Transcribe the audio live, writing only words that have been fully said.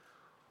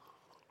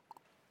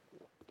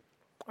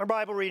Our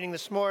Bible reading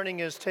this morning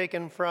is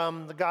taken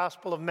from the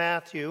Gospel of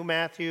Matthew,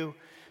 Matthew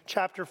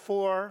chapter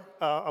 4.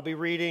 I'll be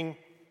reading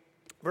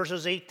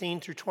verses 18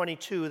 through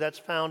 22. That's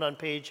found on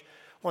page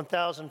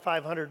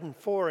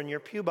 1504 in your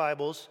pew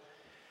Bibles.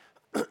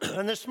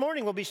 And this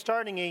morning we'll be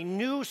starting a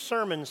new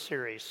sermon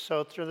series.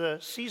 So through the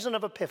season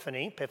of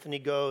Epiphany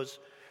goes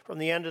from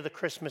the end of the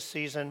Christmas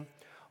season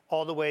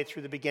all the way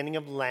through the beginning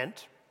of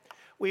Lent.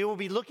 We will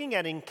be looking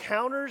at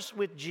encounters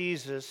with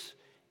Jesus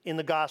in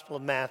the Gospel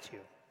of Matthew.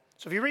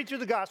 So if you read through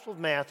the Gospel of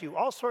Matthew,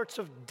 all sorts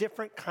of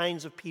different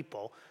kinds of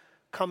people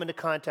come into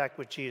contact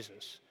with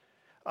Jesus.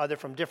 They're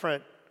from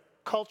different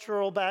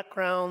cultural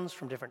backgrounds,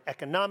 from different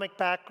economic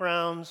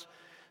backgrounds.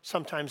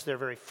 Sometimes they're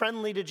very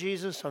friendly to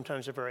Jesus.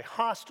 Sometimes they're very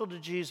hostile to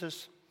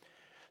Jesus.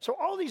 So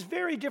all these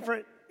very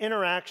different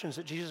interactions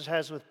that Jesus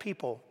has with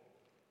people.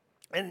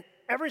 And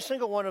every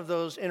single one of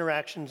those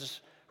interactions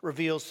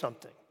reveals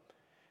something.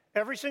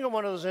 Every single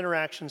one of those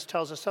interactions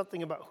tells us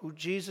something about who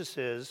Jesus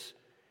is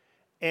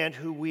and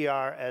who we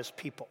are as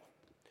people.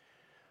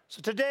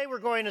 So today we're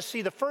going to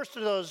see the first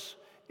of those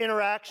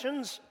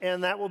interactions,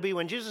 and that will be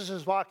when Jesus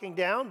is walking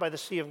down by the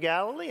Sea of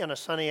Galilee on a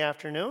sunny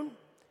afternoon,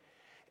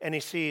 and he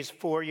sees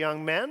 4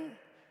 young men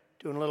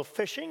doing a little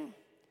fishing,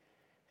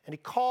 and he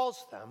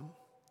calls them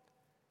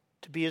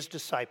to be his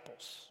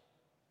disciples.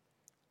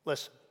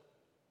 Listen.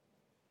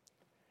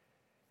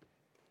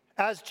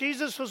 As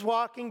Jesus was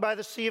walking by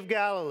the Sea of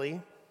Galilee,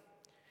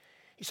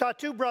 he saw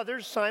 2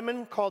 brothers,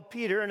 Simon called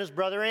Peter and his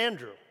brother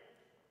Andrew.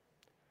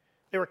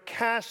 They were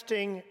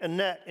casting a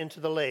net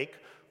into the lake,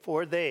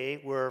 for they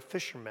were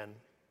fishermen.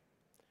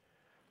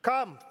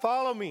 "Come,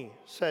 follow me,"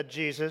 said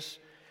Jesus,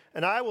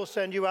 "and I will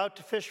send you out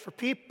to fish for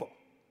people."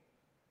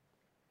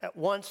 At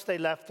once they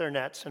left their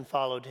nets and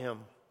followed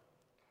him.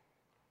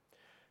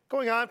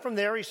 Going on from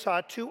there, he saw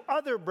 2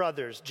 other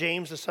brothers,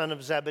 James the son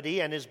of Zebedee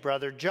and his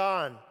brother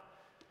John.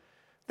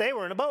 They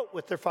were in a boat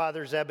with their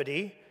father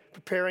Zebedee,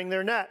 preparing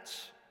their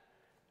nets.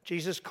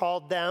 Jesus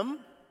called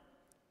them,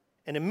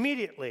 and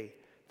immediately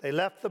they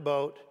left the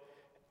boat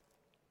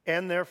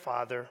and their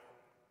father,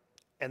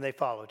 and they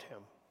followed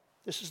him.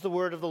 This is the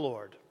word of the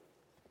Lord.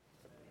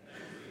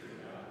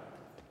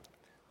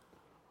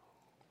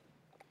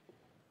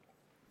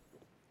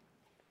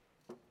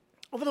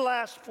 Over the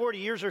last 40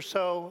 years or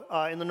so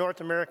in the North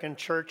American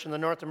church, in the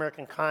North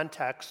American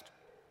context,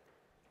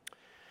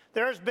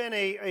 there has been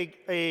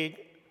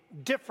a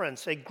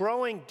difference, a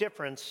growing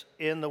difference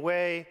in the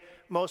way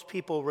most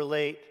people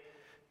relate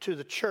to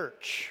the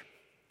church.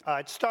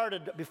 It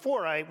started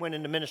before I went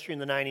into ministry in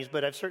the 90s,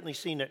 but I've certainly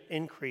seen it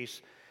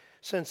increase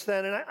since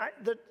then. And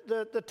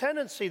the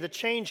tendency, the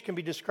change can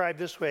be described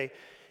this way.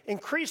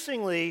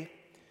 Increasingly,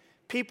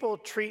 people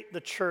treat the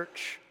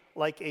church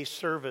like a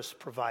service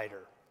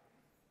provider.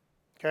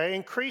 Okay?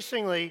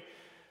 Increasingly,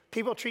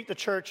 people treat the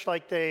church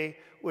like they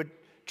would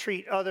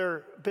treat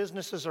other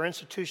businesses or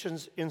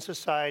institutions in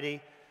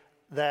society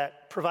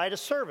that provide a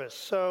service.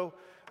 So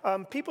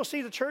people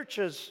see the church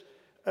as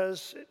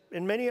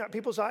in many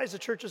people's eyes, the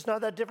church is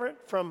not that different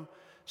from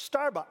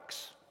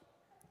Starbucks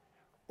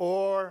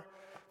or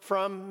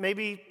from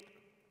maybe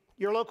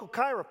your local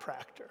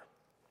chiropractor.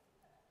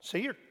 So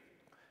your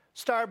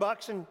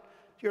Starbucks and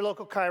your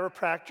local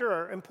chiropractor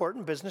are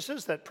important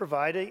businesses that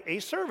provide a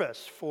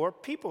service for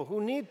people who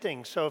need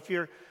things. So if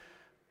you're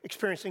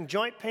experiencing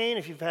joint pain,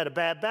 if you've had a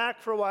bad back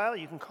for a while,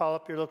 you can call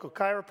up your local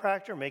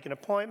chiropractor, make an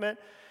appointment,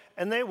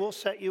 and they will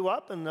set you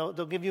up and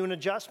they'll give you an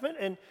adjustment,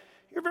 and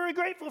you're very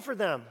grateful for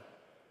them.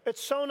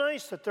 It's so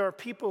nice that there are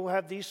people who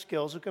have these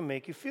skills who can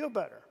make you feel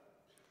better.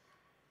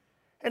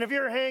 And if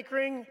you're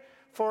hankering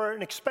for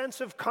an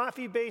expensive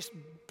coffee-based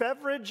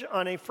beverage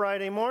on a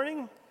Friday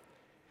morning,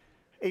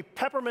 a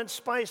peppermint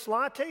spice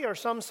latte or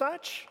some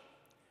such,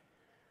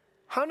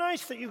 how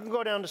nice that you can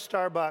go down to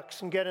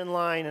Starbucks and get in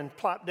line and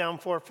plop down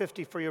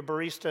 $4.50 for your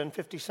barista and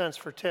 50 cents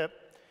for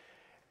tip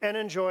and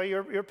enjoy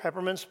your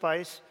peppermint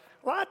spice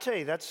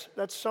latte. That's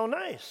so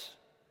nice.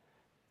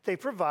 They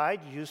provide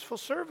useful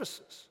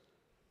services.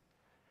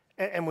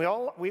 And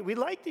we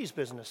like these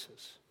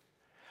businesses.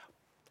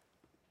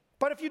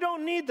 But if you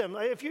don't need them,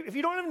 if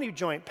you don't have any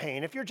joint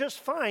pain, if you're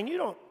just fine, you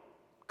don't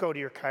go to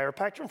your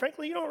chiropractor. And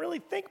frankly, you don't really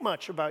think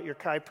much about your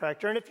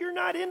chiropractor. And if you're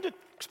not into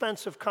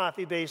expensive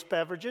coffee-based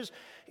beverages,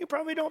 you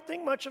probably don't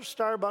think much of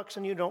Starbucks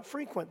and you don't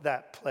frequent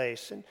that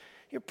place. And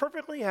you're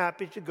perfectly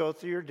happy to go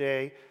through your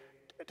day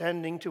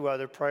attending to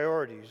other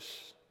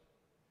priorities.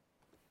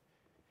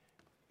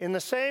 In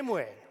the same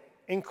way,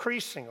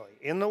 increasingly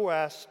in the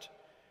West,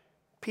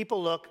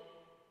 people look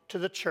to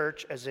the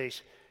church as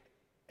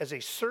a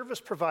service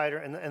provider,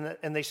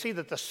 and they see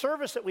that the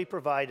service that we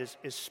provide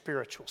is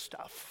spiritual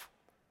stuff.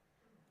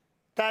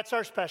 That's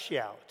our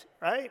specialty,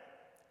 right?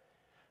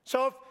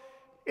 So if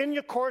in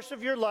the course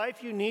of your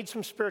life you need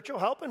some spiritual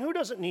help, and who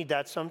doesn't need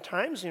that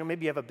sometimes?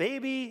 Maybe you have a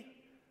baby,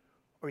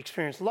 or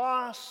experience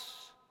loss,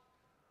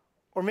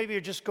 or maybe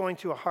you're just going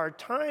through a hard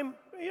time.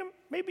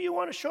 Maybe you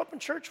want to show up in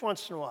church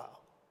once in a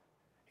while,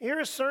 hear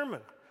a sermon,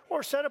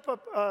 or set up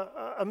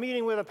a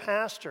meeting with a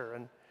pastor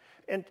and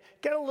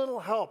get a little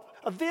help.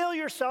 Avail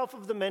yourself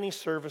of the many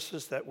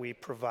services that we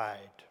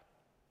provide.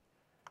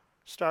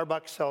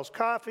 Starbucks sells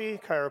coffee,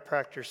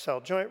 chiropractors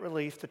sell joint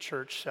relief, the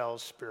church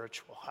sells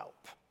spiritual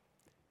help.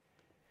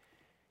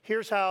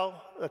 Here's how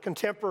a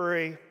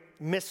contemporary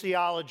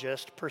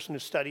missiologist, person who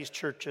studies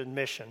church and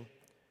mission,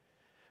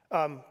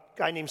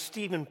 guy named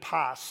Stefan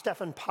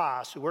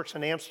Paas, who works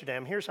in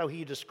Amsterdam, here's how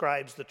he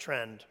describes the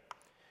trend.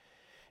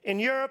 In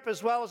Europe,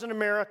 as well as in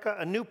America,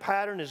 a new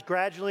pattern is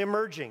gradually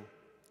emerging.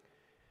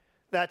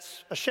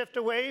 That's a shift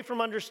away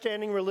from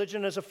understanding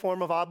religion as a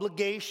form of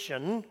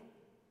obligation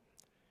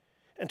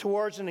and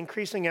towards an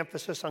increasing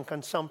emphasis on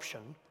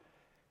consumption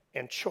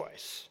and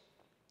choice.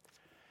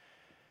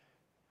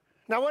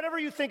 Now, whatever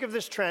you think of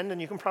this trend, and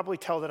you can probably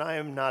tell that I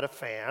am not a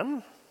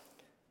fan,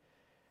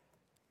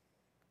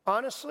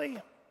 honestly,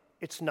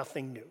 it's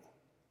nothing new.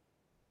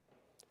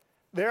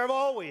 There have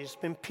always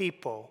been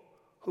people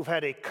who've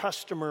had a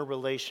customer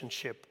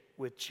relationship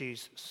with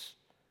Jesus,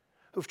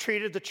 who've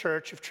treated the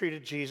church, who've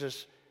treated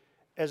Jesus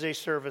as a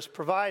service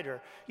provider.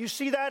 You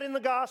see that in the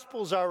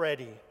Gospels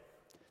already.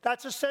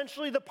 That's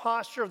essentially the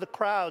posture of the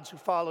crowds who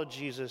followed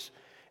Jesus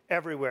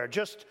everywhere.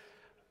 Just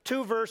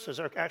two verses,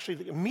 or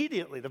actually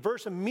immediately, the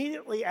verse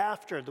immediately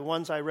after the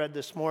ones I read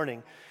this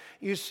morning,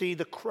 you see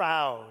the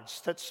crowds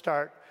that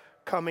start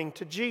coming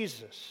to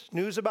Jesus.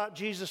 News about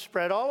Jesus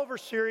spread all over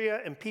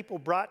Syria, and people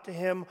brought to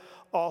him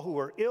all who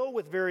were ill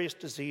with various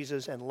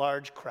diseases, and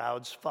large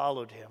crowds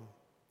followed him.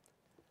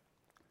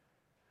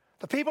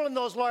 The people in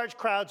those large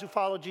crowds who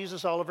followed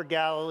Jesus all over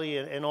Galilee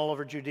and all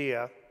over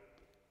Judea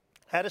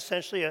had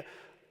essentially a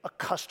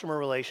customer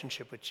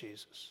relationship with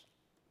Jesus.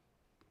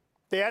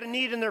 They had a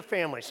need in their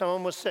family.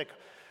 Someone was sick.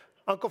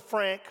 Uncle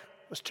Frank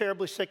was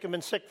terribly sick and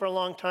been sick for a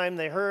long time.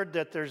 They heard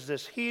that there's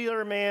this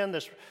healer man,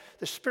 this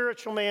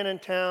spiritual man in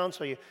town.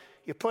 So you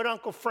put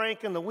Uncle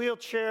Frank in the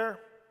wheelchair.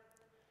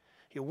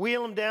 You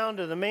wheel him down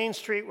to the main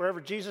street, wherever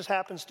Jesus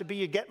happens to be.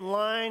 You get in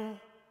line.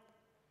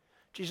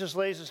 Jesus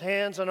lays his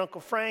hands on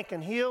Uncle Frank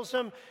and heals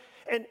him.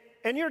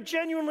 And you're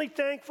genuinely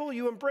thankful.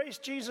 You embrace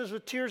Jesus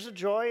with tears of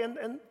joy.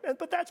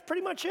 But that's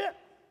pretty much it.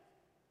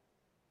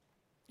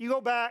 You go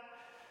back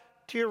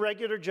to your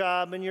regular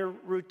job and your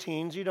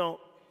routines. You don't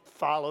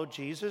follow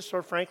Jesus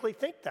or frankly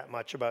think that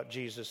much about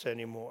Jesus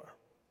anymore.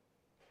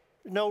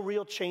 No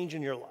real change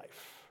in your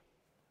life.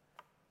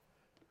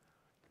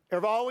 There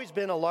have always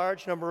been a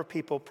large number of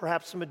people,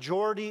 perhaps the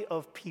majority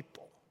of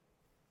people,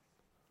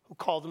 who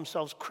call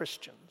themselves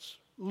Christians,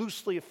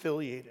 loosely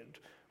affiliated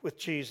with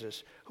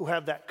Jesus, who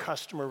have that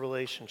customer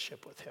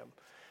relationship with him.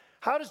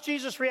 How does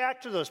Jesus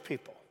react to those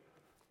people?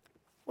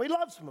 Well, he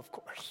loves them, of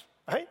course.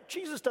 Right?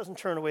 Jesus doesn't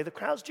turn away the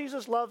crowds.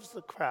 Jesus loves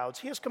the crowds.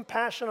 He has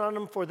compassion on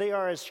them, for they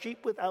are as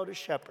sheep without a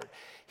shepherd.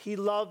 He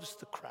loves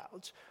the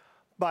crowds.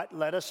 But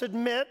let us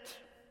admit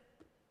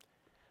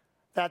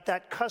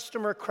that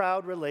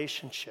customer-crowd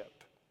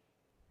relationship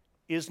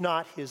is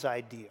not his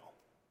ideal.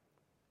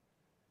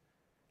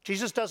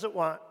 Jesus doesn't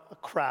want a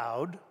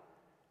crowd.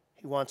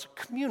 He wants a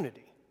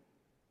community.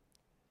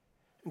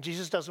 And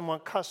Jesus doesn't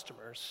want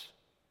customers.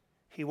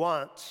 He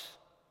wants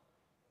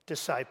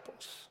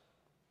disciples.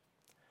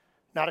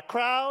 Not a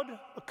crowd,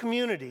 a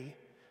community,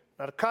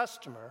 not a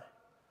customer,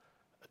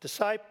 a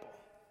disciple.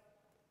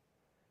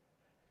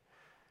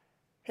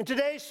 In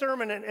today's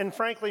sermon, and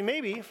frankly,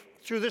 maybe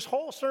through this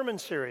whole sermon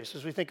series,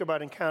 as we think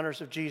about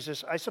encounters of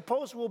Jesus, I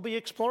suppose we'll be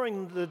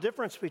exploring the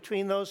difference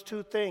between those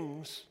two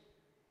things.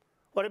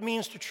 What it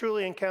means to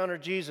truly encounter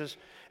Jesus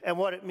and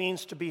what it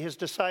means to be his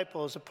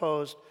disciple as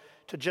opposed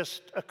to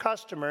just a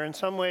customer. In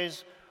some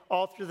ways,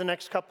 all through the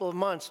next couple of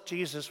months,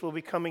 Jesus will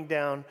be coming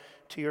down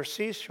to your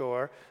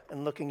seashore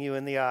and looking you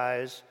in the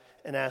eyes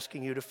and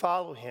asking you to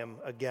follow him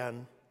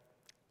again.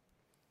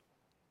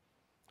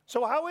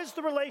 So how is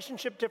the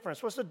relationship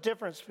difference? What's the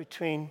difference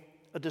between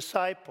a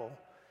disciple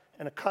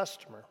and a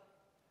customer?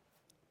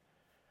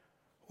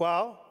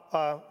 Well,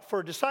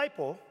 for a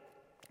disciple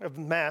of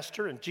the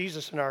master, and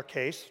Jesus in our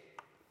case,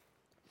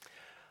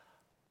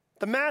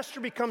 the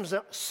master becomes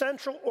a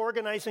central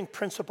organizing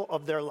principle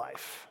of their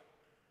life.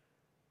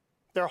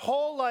 Their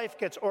whole life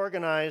gets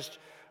organized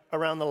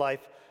around the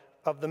life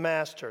of the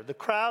master. The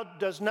crowd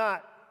does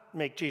not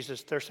make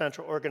Jesus their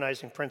central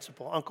organizing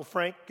principle. Uncle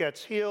Frank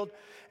gets healed,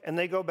 and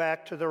they go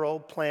back to their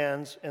old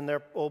plans and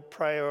their old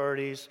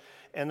priorities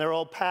and their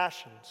old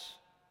passions.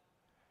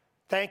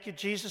 Thank you,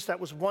 Jesus. That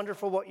was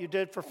wonderful what you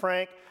did for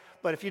Frank.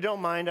 But if you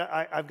don't mind,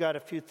 I've got a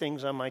few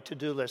things on my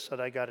to-do list that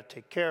I got to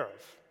take care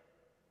of.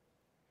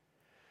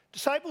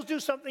 Disciples do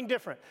something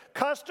different.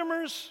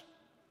 Customers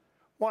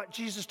want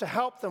Jesus to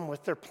help them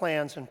with their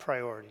plans and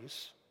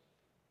priorities.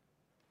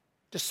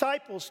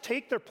 Disciples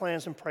take their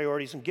plans and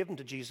priorities and give them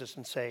to Jesus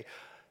and say,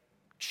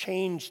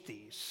 change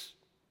these.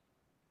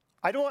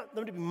 I don't want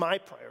them to be my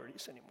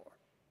priorities anymore.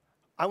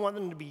 I want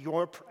them to be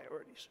your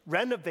priorities.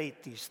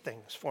 Renovate these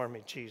things for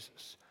me,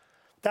 Jesus.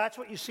 That's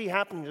what you see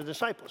happening to the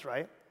disciples,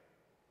 right? At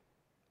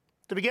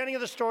the beginning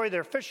of the story,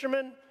 they're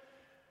fishermen.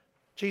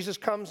 Jesus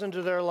comes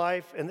into their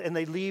life and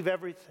they leave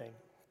everything.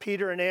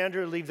 Peter and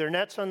Andrew leave their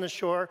nets on the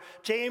shore.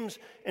 James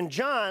and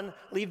John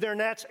leave their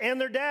nets and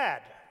their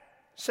dad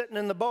sitting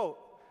in the boat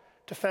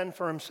to fend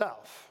for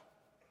himself.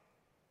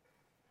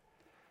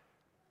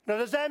 Now,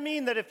 does that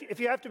mean that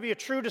if you have to be a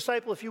true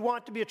disciple, if you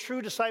want to be a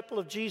true disciple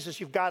of Jesus,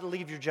 you've got to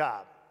leave your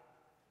job?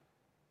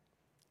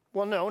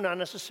 Well, no, not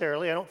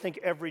necessarily. I don't think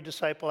every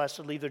disciple has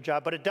to leave their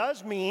job. But it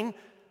does mean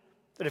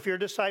that if you're a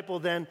disciple,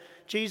 then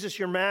Jesus,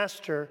 your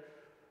master,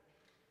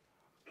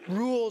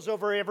 rules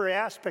over every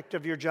aspect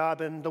of your job,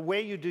 and the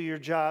way you do your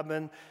job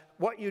and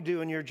what you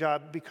do in your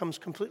job becomes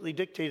completely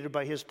dictated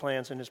by his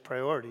plans and his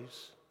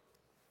priorities.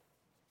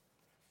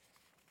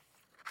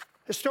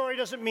 His story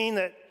doesn't mean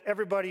that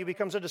everybody who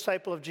becomes a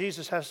disciple of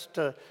Jesus has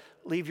to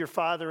leave your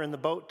father in the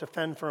boat to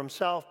fend for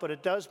himself, but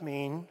it does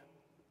mean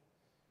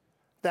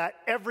that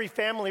every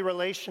family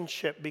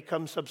relationship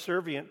becomes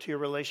subservient to your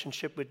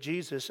relationship with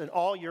Jesus, and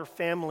all your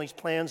family's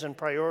plans and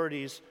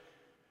priorities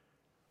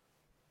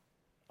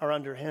are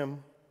under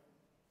him.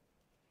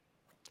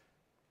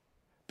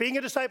 Being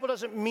a disciple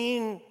doesn't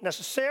mean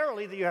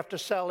necessarily that you have to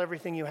sell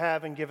everything you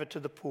have and give it to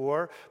the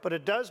poor, but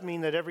it does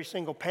mean that every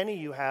single penny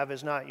you have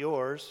is not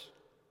yours,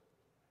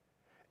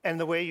 and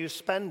the way you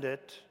spend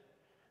it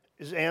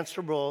is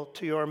answerable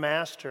to your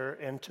master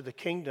and to the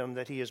kingdom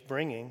that he is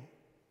bringing.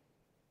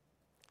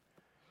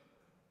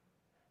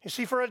 You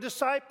see, for a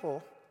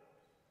disciple,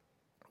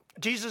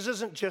 Jesus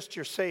isn't just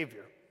your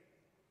Savior.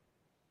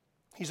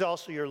 He's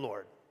also your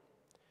Lord.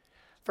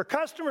 For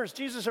customers,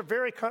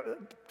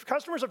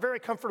 customers are very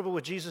comfortable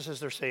with Jesus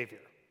as their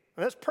Savior.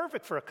 And that's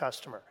perfect for a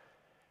customer.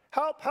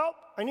 Help, help,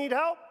 I need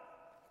help.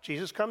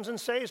 Jesus comes and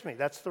saves me.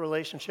 That's the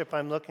relationship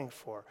I'm looking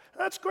for.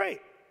 That's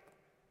great.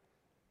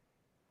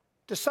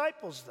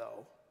 Disciples,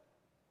 though,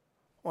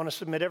 want to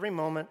submit every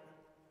moment,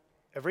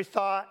 every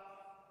thought,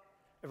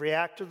 every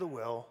act of the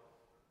will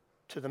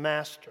to the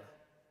master.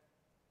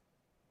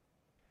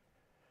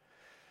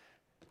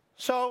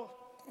 So,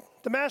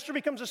 the master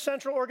becomes a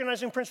central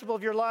organizing principle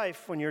of your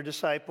life when you're a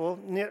disciple.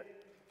 And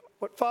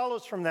what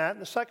follows from that,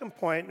 the second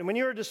point, and when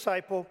you're a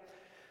disciple,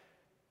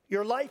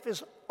 your life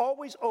is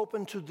always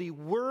open to the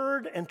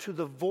word and to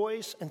the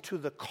voice and to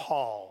the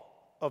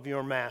call of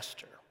your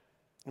master.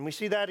 And we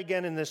see that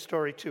again in this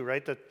story too,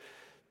 right? That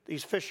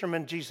these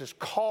fishermen, Jesus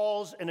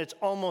calls, and it's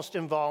almost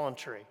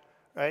involuntary,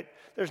 right?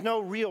 There's no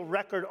real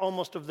record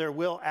almost of their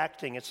will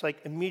acting. It's like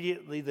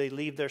immediately they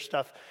leave their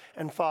stuff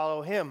and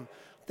follow him.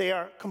 They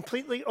are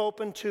completely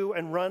open to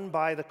and run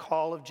by the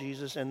call of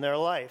Jesus in their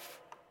life.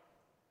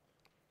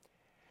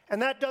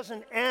 And that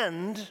doesn't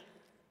end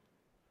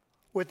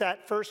with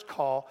that first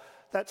call.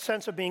 That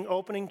sense of being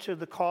opening to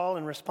the call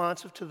and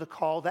responsive to the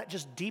call, that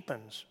just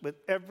deepens with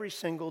every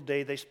single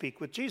day they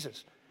speak with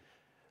Jesus.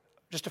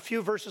 Just a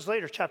few verses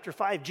later, chapter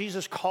 5,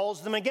 Jesus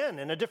calls them again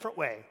in a different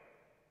way.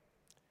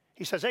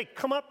 He says, hey,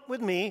 come up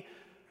with me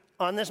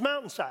on this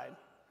mountainside.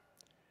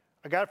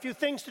 I got a few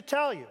things to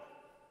tell you.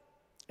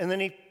 And then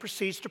he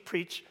proceeds to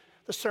preach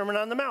the Sermon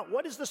on the Mount.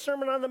 What is the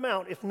Sermon on the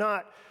Mount if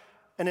not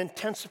an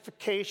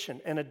intensification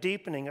and a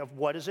deepening of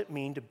what does it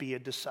mean to be a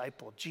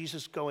disciple?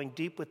 Jesus going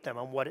deep with them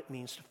on what it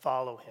means to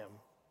follow him.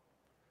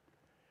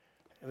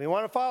 If you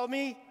want to follow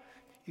me,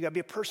 you got to be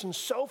a person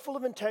so full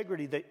of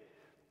integrity that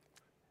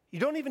you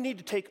don't even need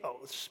to take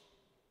oaths,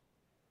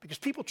 because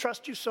people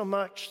trust you so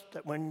much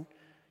that when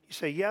you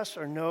say yes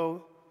or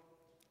no,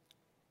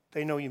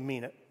 they know you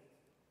mean it.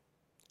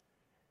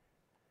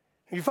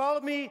 If you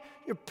follow me,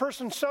 you're a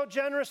person so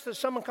generous that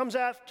someone comes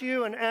after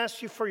you and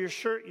asks you for your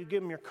shirt, you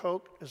give them your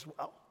coat as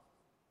well.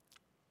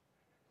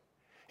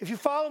 If you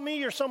follow me,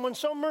 you're someone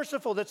so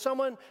merciful that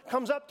someone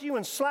comes up to you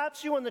and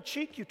slaps you on the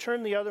cheek, you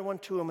turn the other one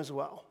to them as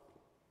well.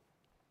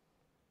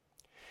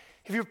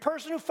 If you're a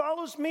person who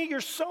follows me,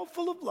 you're so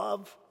full of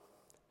love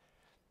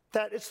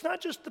that it's not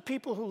just the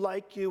people who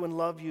like you and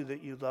love you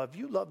that you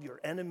love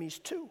your enemies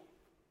too.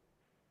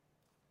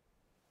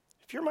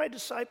 If you're my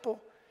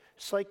disciple,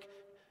 it's like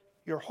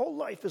your whole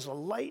life is a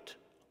light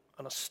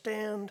on a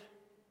stand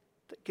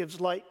that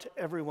gives light to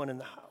everyone in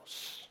the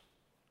house.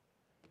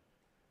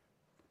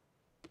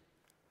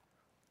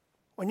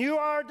 When you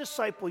are a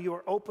disciple, you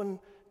are open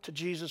to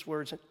Jesus'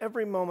 words in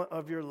every moment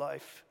of your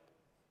life,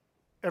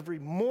 every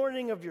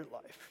morning of your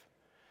life.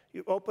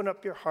 You open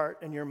up your heart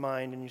and your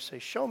mind and you say,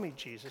 show me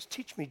Jesus,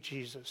 teach me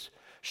Jesus,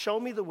 show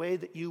me the way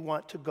that you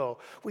want to go.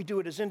 We do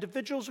it as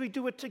individuals, we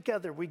do it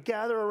together. We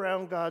gather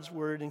around God's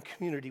word in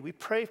community. We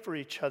pray for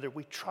each other.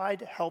 We try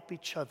to help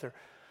each other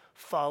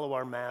follow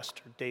our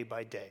master day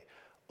by day,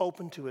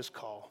 open to his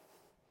call.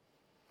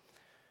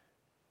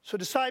 So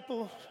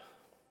disciple,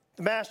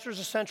 the master is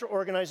a central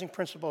organizing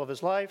principle of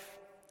his life.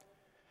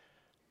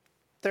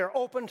 They're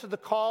open to the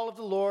call of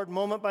the Lord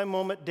moment by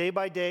moment, day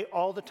by day,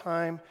 all the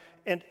time.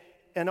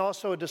 And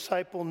also a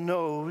disciple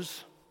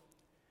knows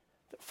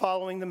that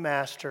following the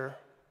master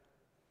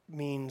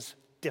means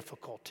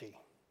difficulty.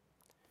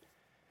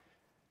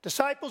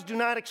 Disciples do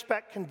not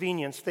expect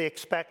convenience, they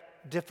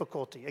expect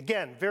difficulty.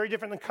 Again, very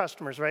different than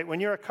customers, right?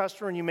 When you're a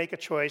customer and you make a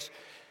choice,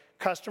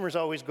 customers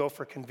always go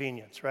for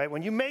convenience, right?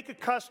 When you make a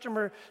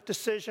customer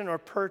decision or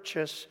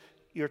purchase,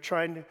 you're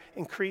trying to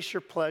increase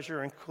your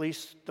pleasure,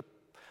 increase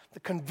the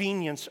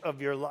convenience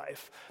of your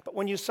life. But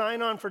when you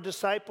sign on for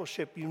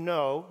discipleship, you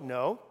know,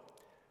 no,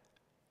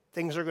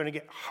 things are going to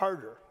get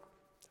harder,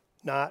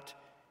 not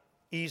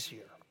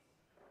easier.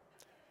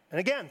 And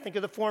again, think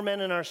of the four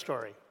men in our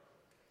story: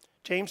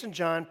 James and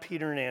John,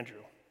 Peter and Andrew.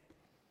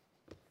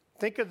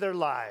 Think of their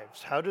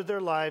lives. How did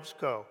their lives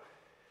go?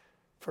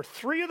 For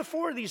three of the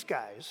four of these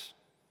guys,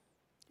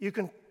 you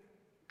can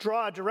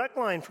draw a direct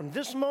line from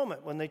this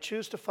moment when they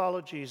choose to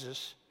follow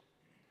Jesus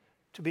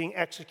to being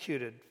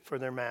executed for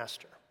their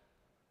master.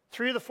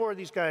 Three of the four of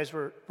these guys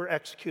were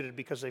executed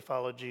because they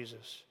followed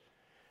Jesus.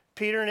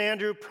 Peter and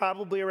Andrew,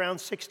 probably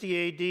around 60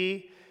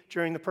 A.D.,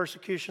 during the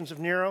persecutions of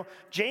Nero.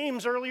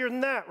 James, earlier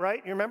than that,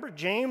 right? You remember?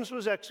 James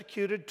was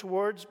executed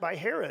by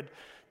Herod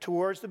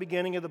towards the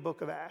beginning of the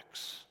book of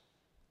Acts.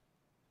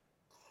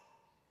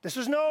 This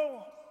is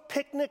no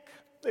picnic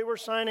they were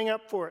signing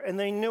up for, and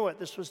they knew it.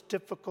 This was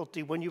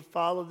difficulty. When you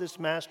follow this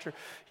master,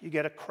 you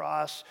get a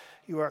cross.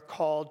 You are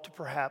called to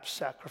perhaps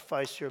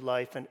sacrifice your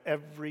life, and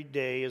every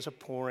day is a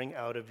pouring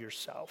out of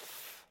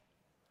yourself.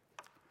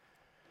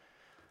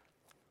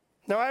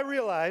 Now, I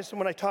realize that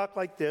when I talk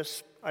like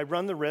this, I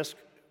run the risk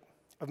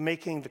of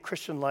making the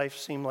Christian life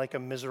seem like a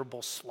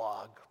miserable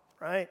slog,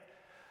 right?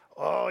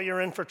 Oh,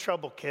 you're in for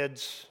trouble,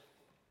 kids.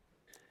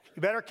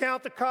 You better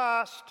count the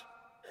cost.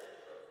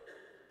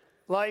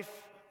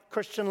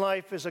 Christian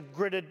life is a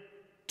gritted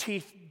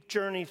teeth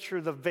journey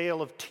through the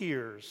vale of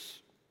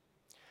tears.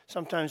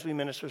 Sometimes we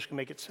ministers can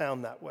make it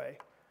sound that way.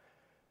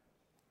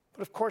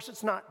 But of course,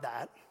 it's not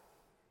that.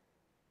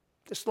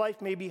 This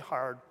life may be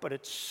hard, but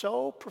it's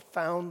so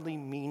profoundly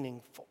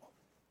meaningful.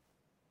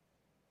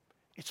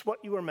 It's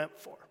what you were meant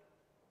for.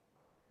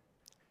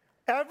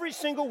 Every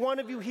single one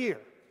of you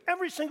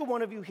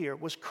here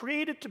was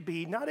created to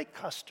be not a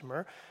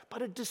customer,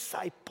 but a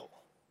disciple.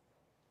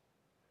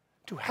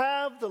 To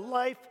have the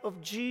life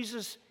of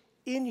Jesus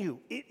in you.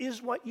 It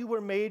is what you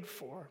were made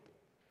for.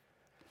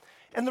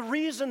 And the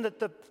reason that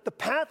the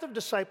path of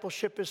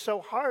discipleship is so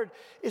hard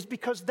is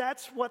because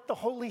that's what the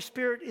Holy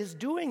Spirit is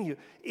doing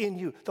in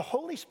you. The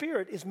Holy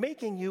Spirit is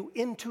making you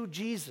into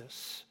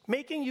Jesus,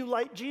 making you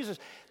like Jesus.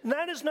 And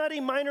that is not a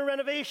minor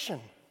renovation.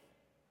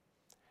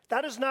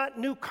 That is not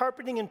new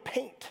carpeting and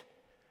paint.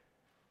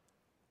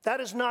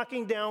 That is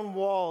knocking down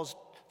walls.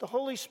 The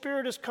Holy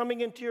Spirit is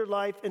coming into your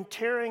life and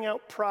tearing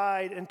out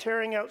pride and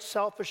tearing out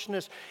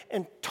selfishness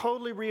and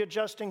totally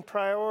readjusting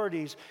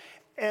priorities.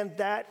 And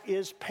that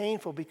is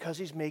painful because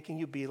he's making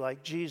you be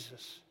like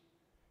Jesus.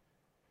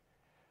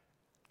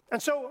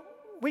 And so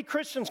we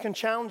Christians can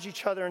challenge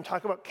each other and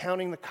talk about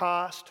counting the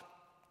cost.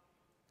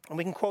 And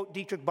we can quote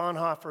Dietrich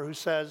Bonhoeffer, who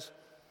says,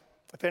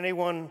 if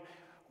anyone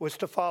was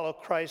to follow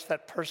Christ,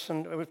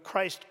 if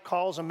Christ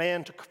calls a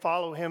man to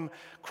follow him,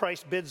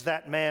 Christ bids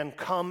that man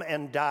come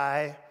and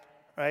die.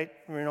 Right?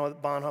 We know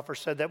that Bonhoeffer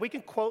said that. We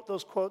can quote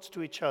those quotes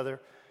to each other,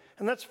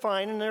 and that's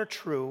fine, and they're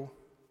true.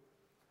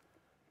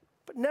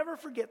 But never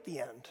forget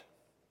the end.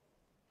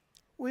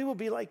 We will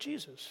be like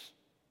Jesus.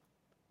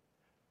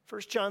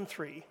 1 John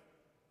 3.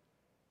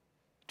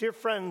 Dear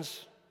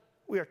friends,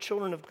 we are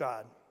children of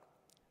God.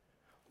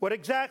 What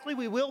exactly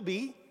we will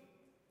be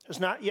has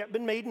not yet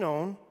been made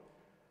known,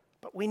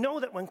 but we know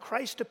that when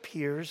Christ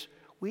appears,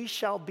 we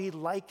shall be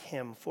like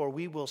him, for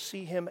we will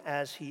see him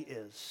as he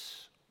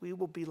is. We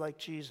will be like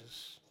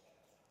Jesus.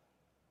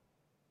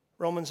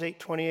 Romans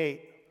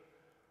 8:28.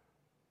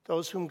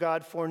 Those whom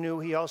God foreknew,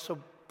 he also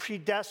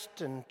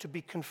predestined to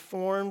be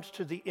conformed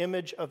to the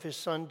image of his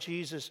Son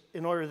Jesus,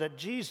 in order that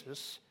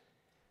Jesus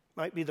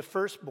might be the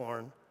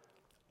firstborn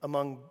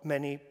among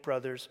many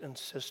brothers and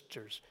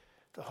sisters.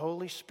 The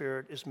Holy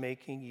Spirit is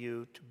making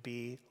you to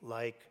be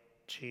like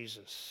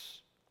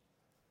Jesus.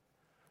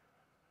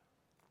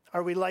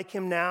 Are we like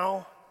him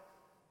now?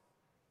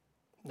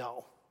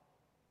 No.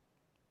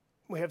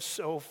 We have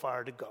so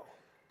far to go.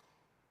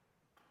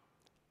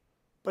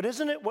 But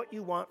isn't it what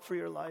you want for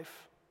your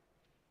life?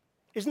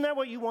 Isn't that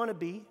what you want to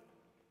be?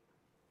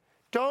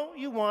 Don't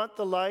you want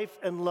the life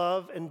and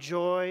love and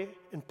joy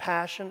and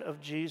passion of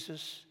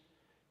Jesus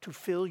to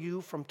fill you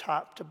from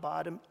top to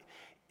bottom?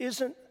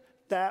 Isn't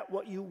that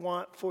what you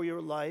want for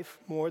your life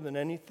more than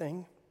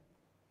anything?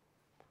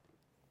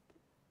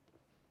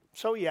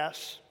 So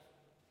yes,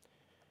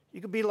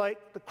 you could be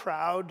like the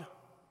crowd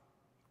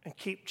and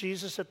keep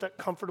Jesus at that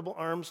comfortable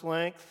arm's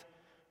length,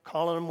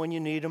 calling him when you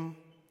need him.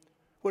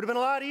 Would have been a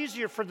lot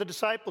easier for the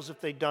disciples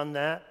if they'd done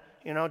that.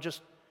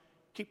 Just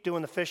keep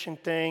doing the fishing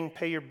thing,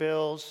 pay your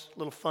bills, a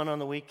little fun on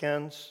the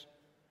weekends.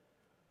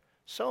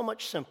 So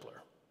much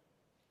simpler,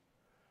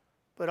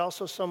 but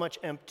also so much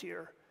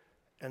emptier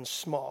and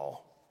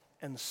small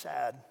and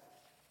sad.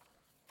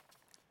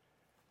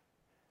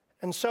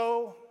 And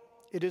so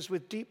it is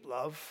with deep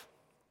love,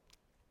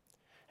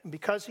 and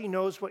because he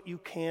knows what you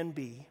can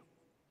be,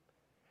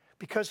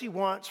 because he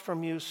wants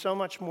from you so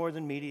much more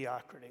than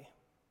mediocrity,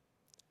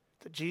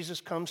 that Jesus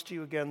comes to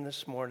you again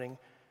this morning,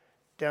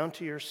 down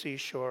to your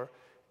seashore,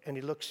 and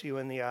he looks you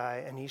in the eye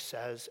and he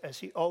says, as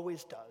he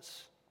always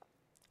does,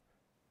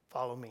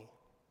 follow me.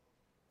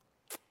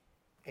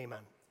 Amen.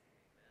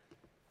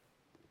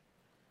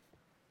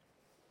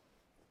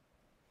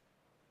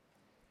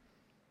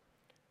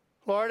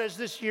 Lord, as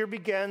this year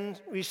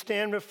begins, we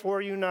stand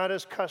before you not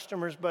as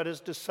customers, but as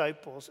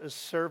disciples, as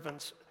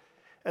servants,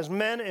 as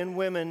men and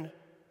women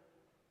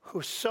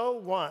who so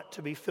want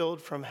to be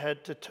filled from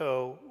head to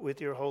toe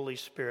with your Holy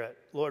Spirit.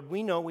 Lord,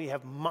 we know we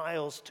have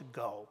miles to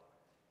go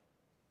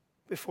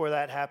before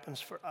that happens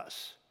for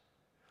us.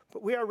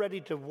 But we are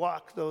ready to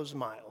walk those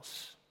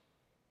miles.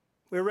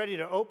 We're ready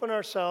to open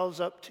ourselves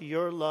up to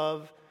your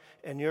love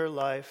and your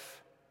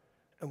life,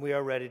 and we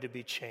are ready to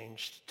be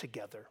changed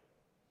together.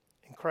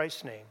 In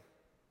Christ's name,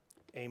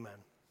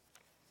 amen.